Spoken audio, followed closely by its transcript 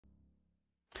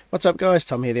What's up guys,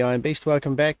 Tom here, the Iron Beast.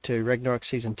 Welcome back to Ragnarok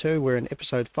Season 2. We're in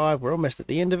Episode 5, we're almost at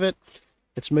the end of it.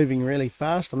 It's moving really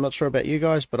fast. I'm not sure about you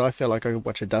guys, but I feel like I could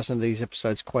watch a dozen of these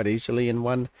episodes quite easily in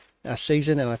one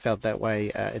season, and I felt that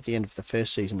way at the end of the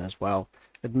first season as well.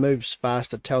 It moves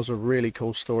fast, it tells a really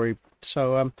cool story,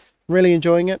 so I'm really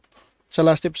enjoying it. So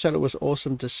last episode it was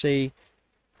awesome to see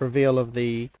reveal of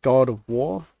the God of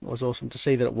War. It was awesome to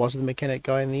see that it was the mechanic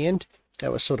guy in the end.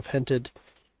 That was sort of hinted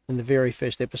in the very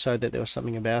first episode that there was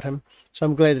something about him. So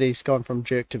I'm glad that he's gone from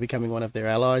jerk to becoming one of their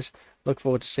allies. Look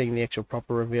forward to seeing the actual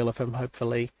proper reveal of him.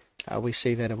 Hopefully we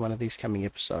see that in one of these coming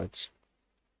episodes.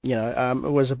 You know,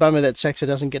 it was a bummer that Saxa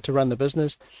doesn't get to run the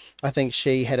business. I think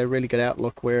she had a really good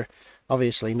outlook where,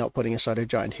 obviously not putting aside her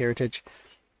giant heritage,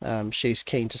 she's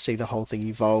keen to see the whole thing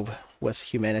evolve with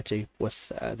humanity, with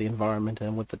the environment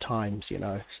and with the times, you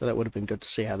know. So that would have been good to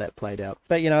see how that played out.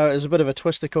 But, you know, it was a bit of a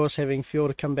twist, of course, having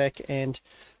Fjord to come back and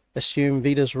assume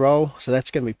Vida's role. So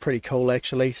that's going to be pretty cool,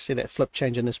 actually. See that flip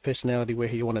change in his personality where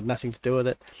he wanted nothing to do with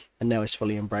it. And now he's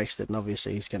fully embraced it. And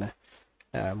obviously he's going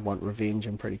to want revenge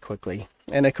and pretty quickly.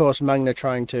 And, of course, Mange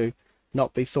trying to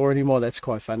not be Thor anymore. That's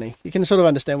quite funny. You can sort of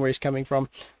understand where he's coming from.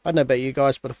 I don't know about you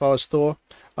guys, but if I was Thor,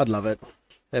 I'd love it.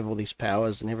 They have all these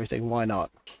powers and everything, why not?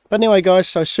 But anyway guys,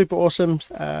 so super awesome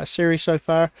series so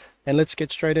far, and let's get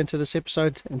straight into this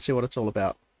episode and see what it's all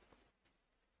about.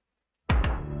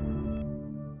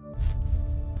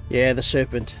 Yeah, the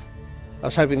serpent. I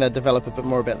was hoping they'd develop a bit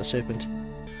more about the serpent.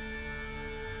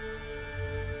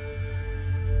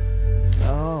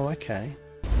 Oh, okay.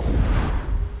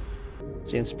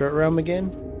 Is he in Spirit Realm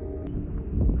again?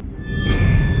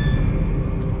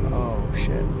 Oh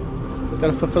shit.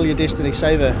 Gotta fulfill your destiny,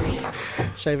 save her.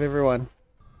 Save everyone.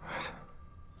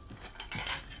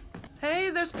 Hey,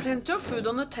 there's plenty of food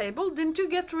on the table. Didn't you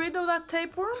get rid of that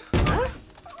tapeworm? Huh?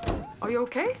 Are you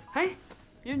okay? Hey,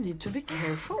 you need to be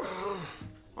careful.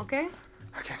 Okay?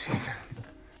 I can't see anything.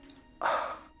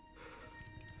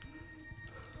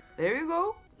 There you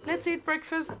go. Let's eat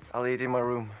breakfast. I'll eat in my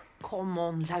room. Come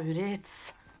on,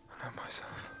 Laurits. Not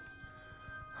myself.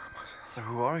 Not myself. So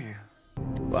who are you?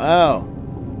 Wow.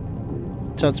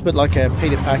 So it's a bit like a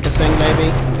Peter Parker thing,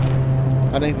 maybe?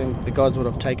 I don't think the gods would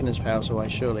have taken his powers away,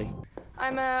 surely.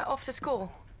 I'm off to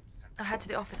school. I'll head to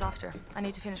the office after. I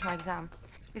need to finish my exam.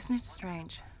 Isn't it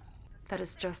strange that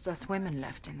it's just us women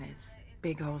left in this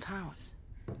big old house?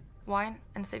 Wine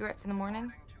and cigarettes in the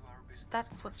morning?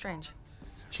 That's what's strange.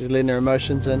 She's letting her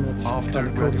emotions in. It's After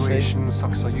kinda cool to see. graduation,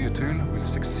 Saxa Fjor will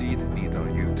succeed Vidar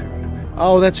Fjor.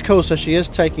 Oh, that's cool. So she is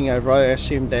taking over. I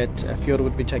assumed that Fjord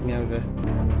would be taking over.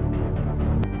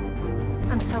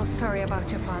 I'm so sorry about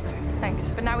your father.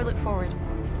 Thanks, but now we look forward.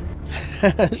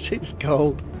 She's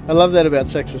gold. I love that about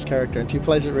Saxa's character, and she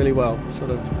plays it really well.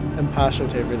 Sort of impartial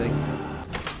to everything.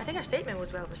 I think our statement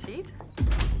was well received.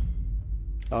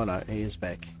 Oh no, he is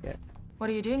back. Yeah. What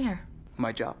are you doing here?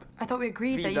 My job. I thought we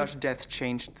agreed that Vidar's death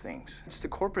changed things. It's the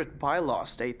corporate bylaws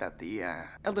state that the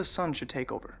eldest son should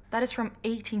take over. That is from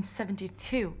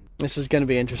 1872. This is going to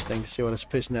be interesting to see what his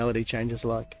personality changes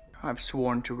like. I've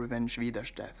sworn to revenge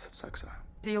Vidar's death, Saxa.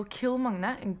 So you'll kill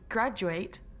Mange and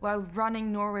graduate while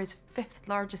running Norway's 5th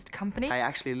largest company? I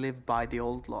actually live by the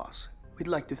old laws. We'd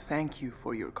like to thank you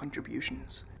for your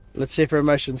contributions. Let's see if her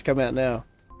emotions come out now.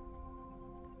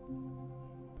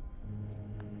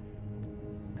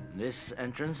 This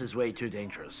entrance is way too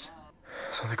dangerous.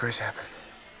 Something crazy happened.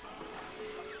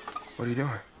 What are you doing?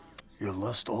 You've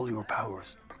lost all your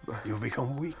powers. You've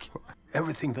become weak.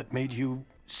 Everything that made you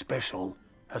special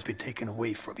has been taken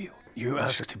away from you. You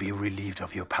asked to be relieved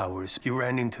of your powers. You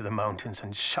ran into the mountains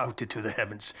and shouted to the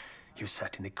heavens. You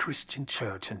sat in a Christian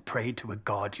church and prayed to a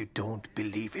God you don't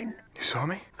believe in. You saw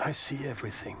me? I see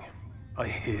everything. I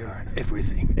hear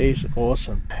everything. He's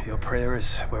awesome. Your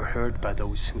prayers were heard by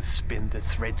those who spin the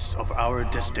threads of our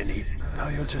destiny. Now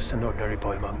you're just an ordinary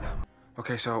boy, Mange.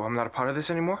 Okay, so I'm not a part of this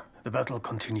anymore? The battle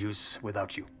continues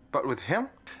without you. But with him?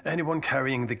 Anyone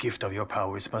carrying the gift of your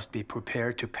powers must be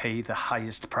prepared to pay the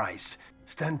highest price.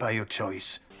 Stand by your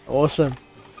choice. Awesome.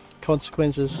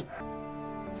 Consequences.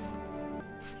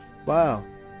 Wow.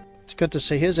 It's good to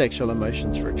see his actual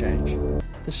emotions for a change.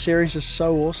 This series is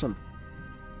so awesome.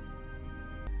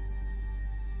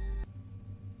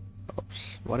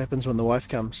 Oops. What happens when the wife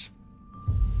comes?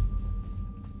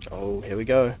 Oh, here we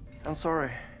go. I'm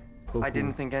sorry. I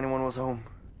didn't think anyone was home.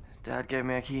 Dad gave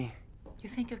me a key. You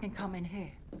think you can come in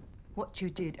here? What you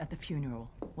did at the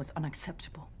funeral was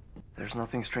unacceptable. There's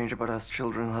nothing strange about us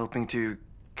children helping to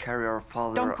carry our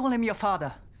father. Don't call him your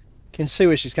father. Can see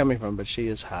where she's coming from, but she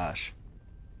is harsh.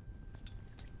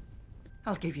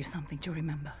 I'll give you something to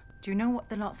remember. Do you know what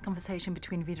the last conversation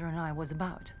between Vidar and I was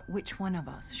about? Which one of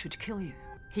us should kill you?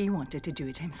 He wanted to do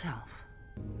it himself.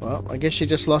 Well, I guess she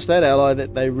just lost that ally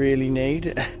that they really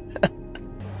need.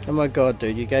 Oh my god,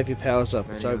 dude, you gave your powers up.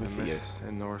 It's Many over of the for you. myths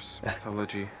in Norse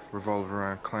mythology revolve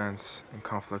around clans and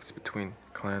conflicts between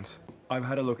clans. I've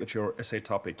had a look at your essay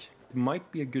topic. It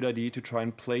might be a good idea to try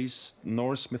and place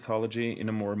Norse mythology in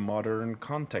a more modern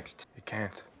context. You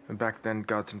can't. And back then,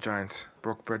 gods and giants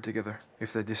broke bread together.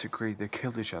 If they disagreed, they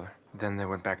killed each other. Then they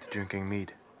went back to drinking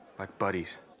mead, like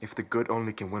buddies. If the good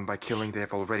only can win by killing, they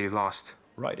have already lost.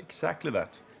 Right, exactly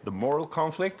that. The moral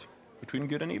conflict between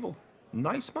good and evil.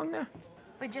 Nice, Mange.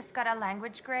 We just got our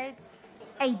language grades.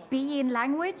 A B in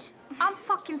language? I'm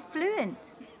fucking fluent.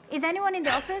 Is anyone in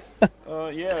the office?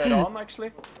 Yeah, right on,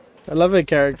 actually. I love her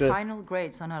character. The final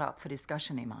grades are not up for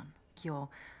discussion, Iman. You're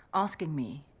asking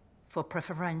me for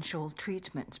preferential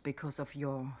treatment because of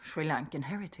your Sri Lankan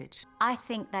heritage. I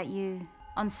think that you,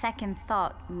 on second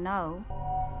thought, know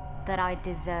that I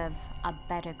deserve a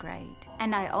better grade.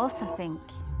 And I also think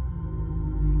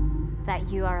that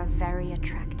you are a very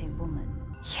attractive woman.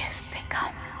 You've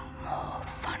become more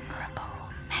vulnerable.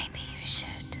 Maybe you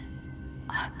should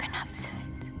open up to it.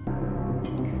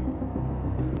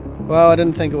 Well, I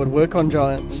didn't think it would work on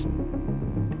giants.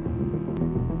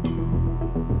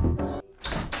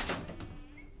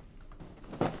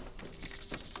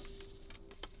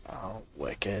 Oh,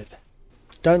 wicked.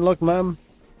 Don't look, Mum.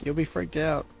 You'll be freaked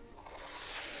out.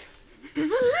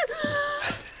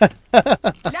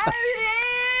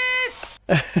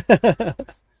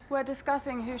 We're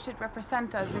discussing who should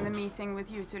represent us in the meeting with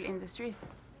Utul Industries.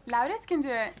 Laurits can do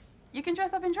it. You can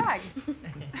dress up in drag.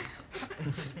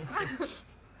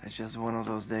 It's just one of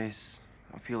those days.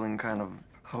 I'm feeling kind of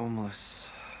homeless.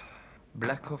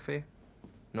 Black coffee,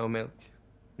 no milk,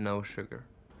 no sugar.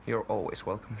 You're always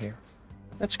welcome here.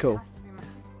 That's cool.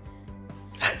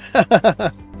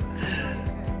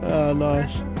 Oh,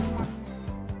 nice.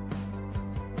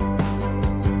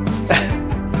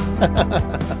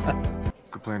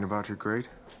 Complain about your grade?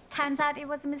 Turns out it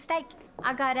was a mistake.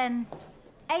 I got an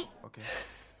 8. Okay.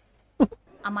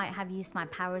 I might have used my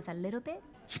powers a little bit.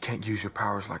 You can't use your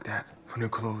powers like that. For new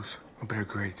clothes or better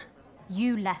grades.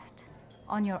 You left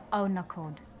on your own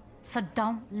accord. So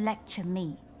don't lecture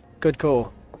me. Good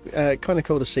call. Kind of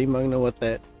cool to see Mange with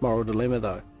that moral dilemma,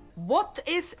 though. What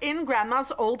is in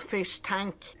Grandma's old fish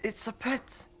tank? It's a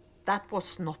pet. That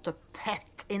was not a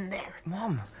pet in there.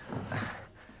 Mom,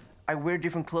 I wear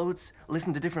different clothes,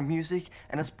 listen to different music,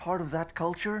 and as part of that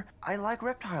culture, I like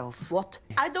reptiles. What?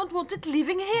 I don't want it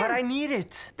living here. But I need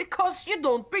it. Because you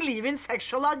don't believe in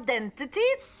sexual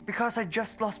identities? Because I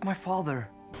just lost my father.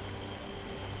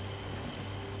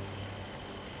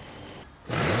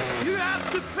 You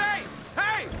have to pay!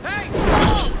 Hey! Hey!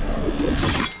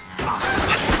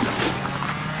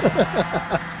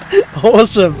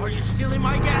 Awesome! Are you stealing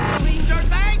my gasoline,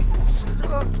 dirtbag?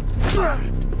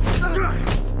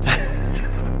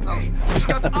 He's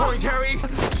got the point, Harry!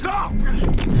 Stop!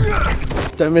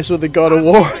 Don't mess with the god of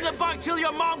war. Open the bunk till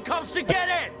your mom comes to get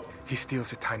it! He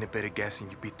steals a tiny bit of gas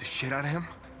and you beat the shit out of him?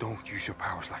 Don't use your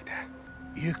powers like that.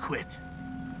 You quit.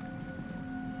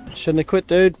 Shouldn't have quit,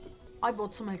 dude. I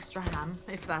bought some extra ham,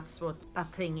 if that's what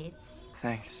that thing is.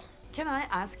 Thanks. Can I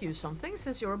ask you something,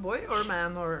 since you're a boy or a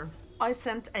man or... I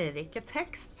sent Erik a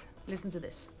text. Listen to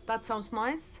this. That sounds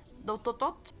nice. ...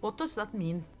 What does that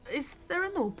mean? Is there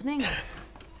an opening?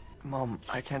 Mom,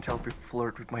 I can't help but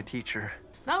flirt with my teacher.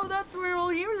 Now that we're all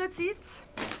here, let's eat.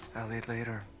 I'll eat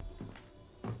later.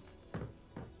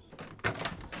 I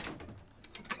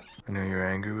know you're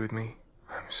angry with me.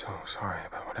 I'm so sorry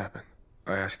about what happened.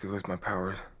 I asked to lose my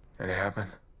powers, and it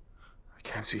happened. I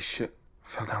can't see shit. I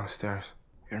fell down the stairs.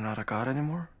 You're not a god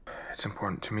anymore? It's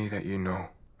important to me that you know.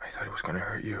 I thought it was gonna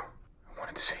hurt you. I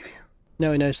wanted to save you.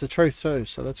 Now he knows the truth too,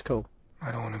 so that's cool.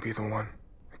 I don't want to be the one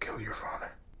to kill your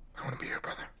father. I want to be your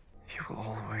brother. You will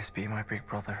always be my big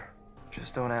brother.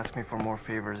 Just don't ask me for more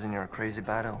favors in your crazy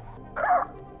battle.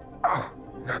 Oh,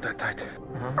 not that tight.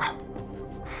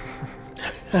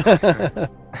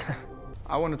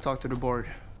 I want to talk to the board.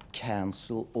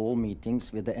 Cancel all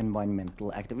meetings with the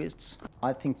environmental activists.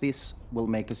 I think this will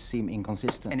make us seem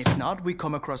inconsistent. And if not, we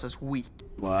come across as weak.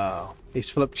 Wow. He's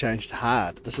flip changed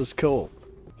hard. This is cool.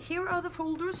 Here are the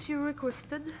folders you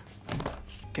requested.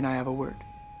 Can I have a word?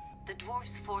 The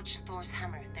dwarves forged Thor's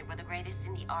hammer. They were the greatest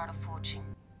in the art of forging.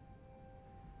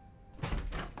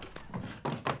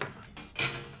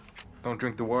 Don't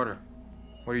drink the water.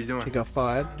 What are you doing? She got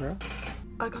fired, right?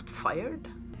 I got fired.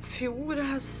 Fjord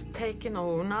has taken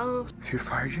over now. Fjord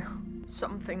fired you?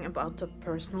 Something about a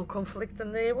personal conflict,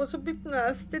 and it was a bit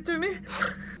nasty to me.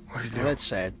 What did you do? Well, that's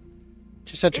sad.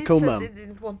 She's such a cool mum. They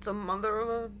didn't want the mother of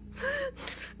a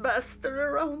bastard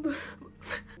around.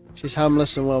 She's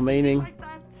harmless and well-meaning.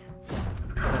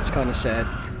 That's kind of sad.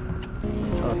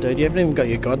 Oh, dude, you haven't even got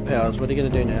your god powers. What are you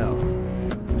gonna do now?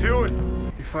 Fjord!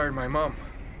 You fired my mom.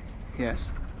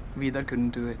 Yes, Vidar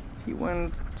couldn't do it. He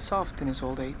went soft in his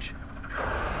old age.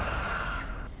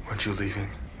 Weren't you leaving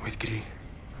with Gri?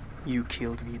 You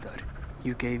killed Vidar.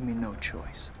 You gave me no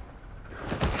choice.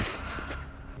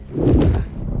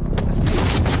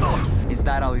 Is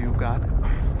that all you got?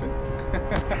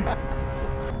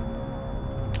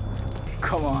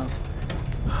 Come on.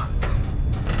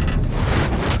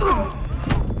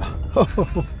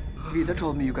 Vidar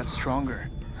told me you got stronger.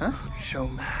 Huh? Show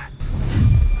me.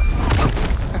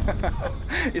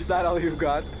 Is that all you've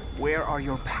got? Where are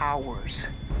your powers?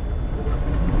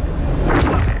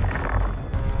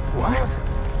 What?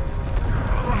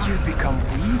 You've become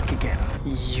weak again.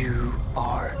 You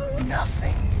are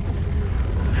nothing.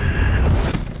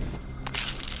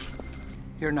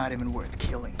 You're not even worth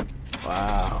killing.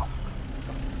 Wow.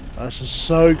 This is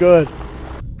so good.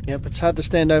 Yep, it's hard to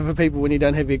stand over people when you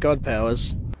don't have your god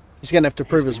powers. He's gonna have to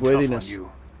prove his worthiness. Tough on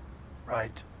you,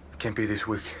 right? Can't be this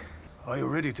weak. Are you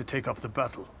ready to take up the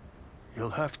battle?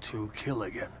 You'll have to kill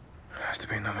again. Has to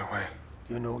be another way.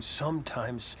 You know,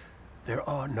 sometimes there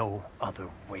are no other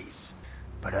ways.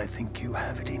 But I think you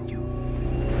have it in you.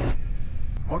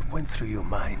 What went through your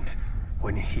mind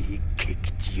when he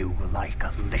kicked you like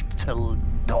a little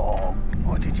dog?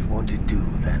 What did you want to do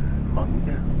then,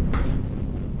 Mange?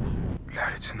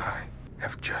 Laurits and I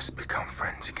have just become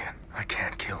friends again. I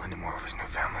can't kill any more of his new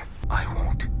family. I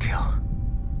won't kill.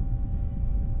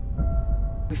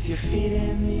 With your feet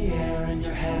in the air and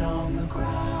your head on the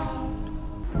ground,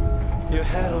 your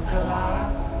head will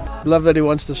collide. Love that he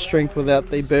wants the strength without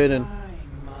the burden.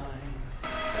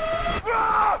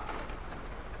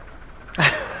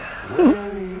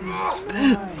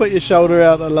 Put your shoulder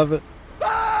out, I love it.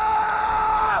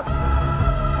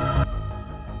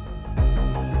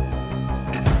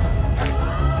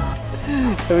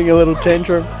 Having a little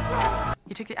tantrum.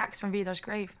 You took the axe from Vidar's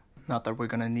grave. Not that we're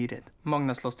gonna need it.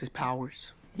 Magnus lost his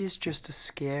powers. He's just a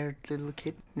scared little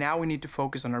kid. Now we need to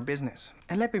focus on our business.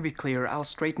 And let me be clear, I'll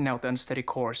straighten out the unsteady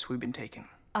course we've been taking.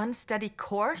 Unsteady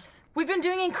course? We've been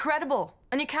doing incredible.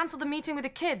 And you cancelled the meeting with the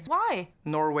kids. Why?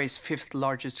 Norway's 5th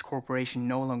largest corporation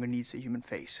no longer needs a human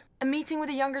face. A meeting with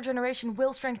the younger generation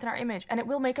will strengthen our image and it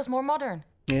will make us more modern.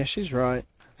 Yeah, she's right.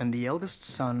 And the eldest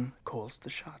son calls the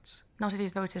shots. Not if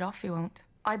he's voted off, he won't.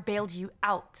 I bailed you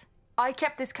out. I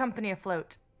kept this company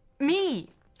afloat. Me!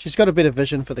 She's got a bit of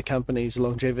vision for the company's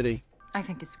longevity. I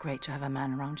think it's great to have a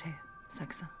man around here,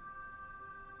 Saxa.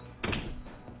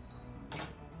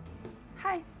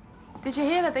 Hi. Did you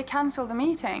hear that they cancelled the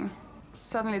meeting?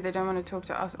 Suddenly they don't want to talk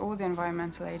to us or the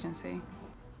environmental agency.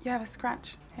 You have a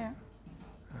scratch here.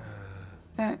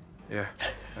 Yeah.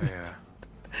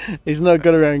 He's not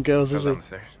good around girls, is he?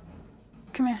 Downstairs.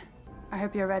 Come here. I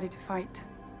hope you're ready to fight.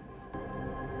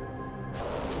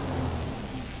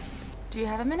 Do you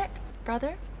have a minute,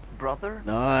 brother? Brother?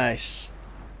 Nice.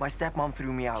 My stepmom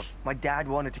threw me out. My dad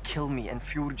wanted to kill me, and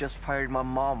Fjord just fired my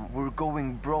mom. We're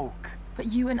going broke.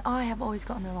 But you and I have always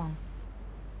gotten along.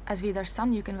 As Vidar's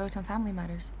son, you can vote on family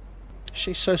matters.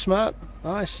 She's so smart.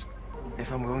 Nice.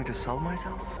 If I'm going to sell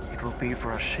myself, it will be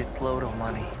for a shitload of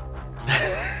money.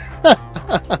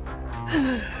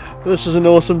 This is an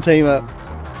awesome team up.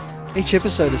 Each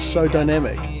episode is so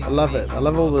dynamic. I love it. I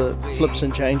love all the flips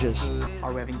and changes.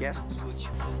 Are we having guests?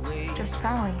 Just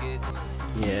family.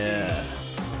 Yeah.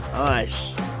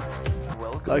 Nice.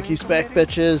 Loki's back,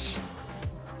 bitches.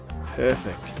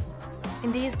 Perfect.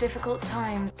 In these difficult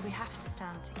times, we have to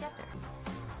stand together.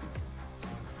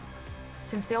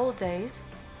 Since the old days,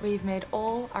 we've made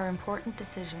all our important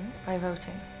decisions by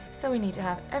voting. So we need to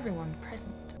have everyone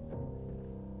present.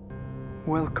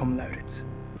 Welcome, Laurits.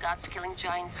 Gods killing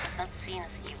giants was not seen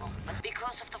as evil, but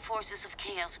because of the forces of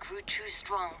chaos grew too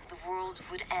strong, the world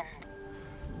would end.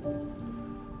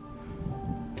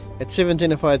 At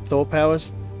 17, if I had thought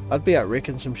powers, I'd be out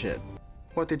wrecking some shit.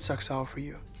 What did Saxa offer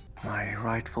you? My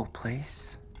rightful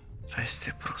place?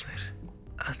 Beste-broder,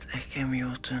 at ikke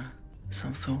mjøte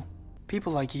som du.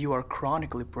 People like you are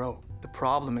chronically broke. The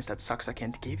problem is that Saxa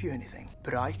can't give you anything,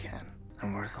 but I can.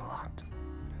 I'm worth a lot.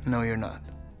 No, you're not.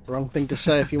 Wrong thing to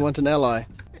say if you want an ally.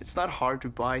 It's not hard to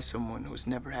buy someone who's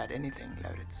never had anything,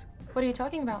 Laurits. What are you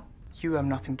talking about? You have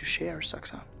nothing to share,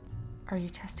 Saxa. Are you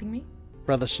testing me?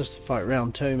 Brother sister fight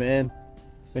round 2, man.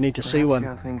 We need to see Perhaps one. you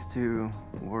have things to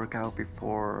work out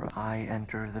before I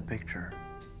enter the picture.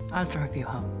 I'll drive you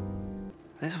home.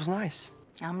 This was nice.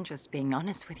 I'm just being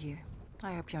honest with you.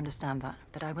 I hope you understand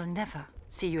that I will never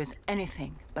see you as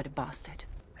anything but a bastard.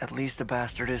 At least the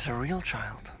bastard is a real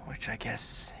child, which I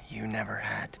guess you never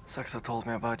had. Saxa told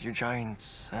me about your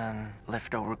giants and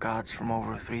leftover gods from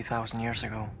over 3,000 years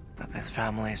ago. That this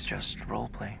family is just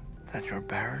roleplay. That you're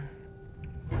barren.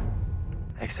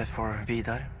 Except for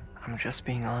Vidar. I'm just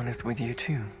being honest with you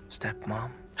too, stepmom.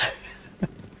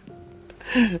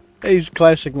 He's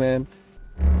classic, man.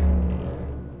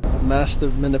 Master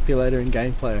manipulator and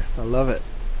game player. I love it.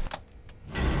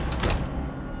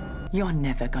 You're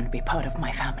never gonna be part of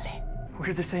my family.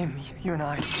 We're the same, you and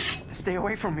I. Stay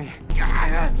away from me.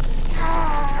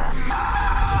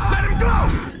 Let him go!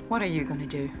 What are you gonna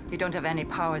do? You don't have any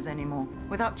powers anymore.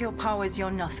 Without your powers,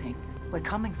 you're nothing. We're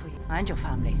coming for you and your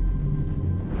family.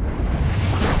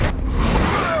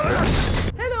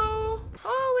 Hello!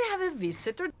 Oh, we have a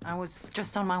visitor. I was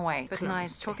just on my way, but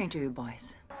nice talking to you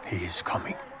boys. He is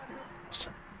coming.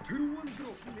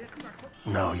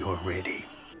 Now you're ready.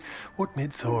 What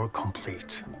made Thor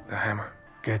complete? The hammer.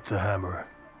 Get the hammer,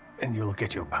 and you'll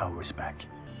get your powers back.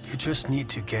 You just need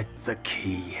to get the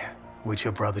key, which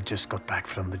your brother just got back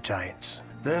from the giants.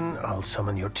 Then I'll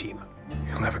summon your team.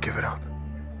 You'll never give it up.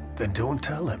 Then don't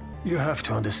tell him. You have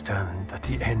to understand that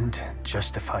the end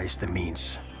justifies the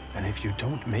means. And if you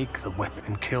don't make the weapon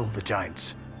and kill the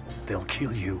giants, they'll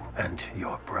kill you and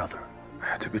your brother. I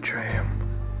have to betray him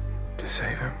to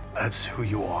save him. That's who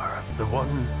you are. The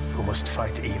one who must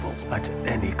fight evil at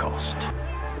any cost.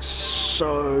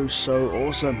 So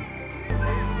awesome.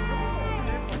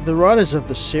 The writers of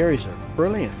the series are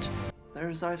brilliant.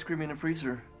 There's ice cream in the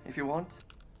freezer, if you want.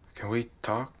 Can we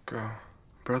talk,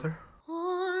 brother?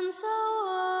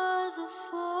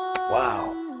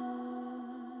 Wow.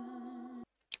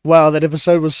 Wow, that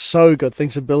episode was so good.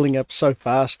 Things are building up so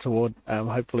fast toward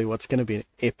hopefully what's going to be an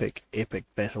epic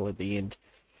battle at the end.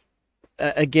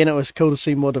 Again, it was cool to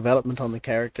see more development on the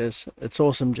characters. It's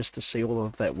awesome just to see all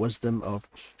of that wisdom of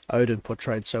Odin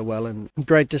portrayed so well, and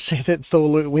great to see that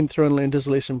Thor went through and learned his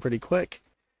lesson pretty quick.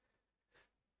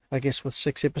 I guess with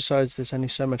 6 episodes, there's only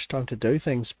so much time to do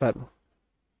things, but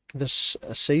this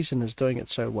season is doing it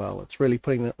so well. It's really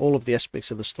putting all of the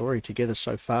aspects of the story together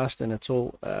so fast, and it's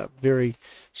all very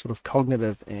sort of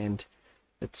cognitive, and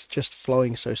it's just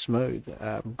flowing so smooth.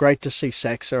 Great to see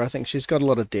Saxa. I think she's got a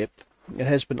lot of depth. It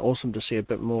has been awesome to see a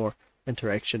bit more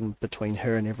interaction between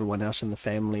her and everyone else in the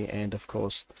family, and of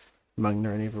course Mange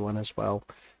and everyone as well,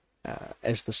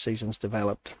 as the seasons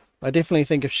developed. I definitely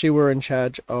think if she were in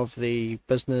charge of the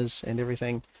business and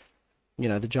everything, you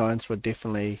know, the giants would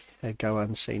definitely go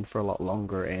unseen for a lot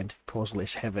longer and cause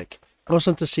less havoc.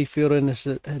 Awesome to see Fjord in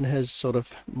his sort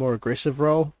of more aggressive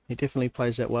role. He definitely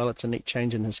plays that well. It's a neat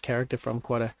change in his character from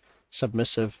quite a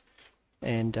submissive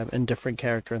and indifferent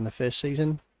character in the first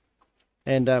season.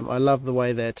 And I love the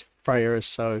way that Freya is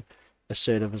so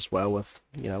assertive as well with,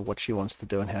 you know, what she wants to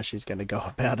do and how she's going to go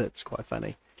about it. It's quite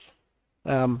funny.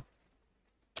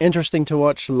 Interesting to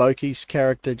watch Loki's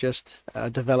character just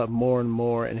develop more and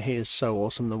more, and he is so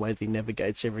awesome the way that he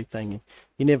navigates everything.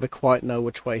 You never quite know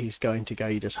which way he's going to go.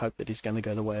 You just hope that he's going to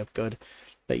go the way of good,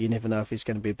 but you never know if he's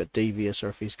going to be a bit devious or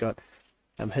if he's got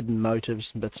hidden motives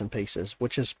and bits and pieces,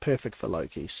 which is perfect for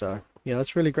Loki. So, you know,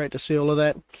 it's really great to see all of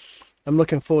that. I'm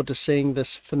looking forward to seeing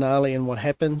this finale and what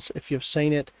happens. If you've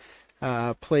seen it,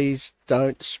 please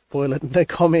don't spoil it in the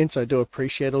comments. I do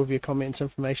appreciate all of your comments,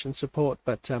 information, support,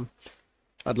 but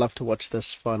I'd love to watch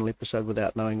this final episode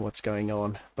without knowing what's going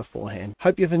on beforehand.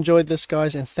 Hope you've enjoyed this,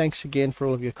 guys, and thanks again for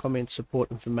all of your comments, support,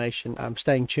 information.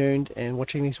 Staying tuned and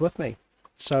watching these with me.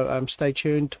 So stay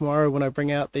tuned tomorrow when I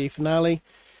bring out the finale.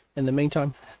 In the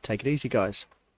meantime, take it easy, guys.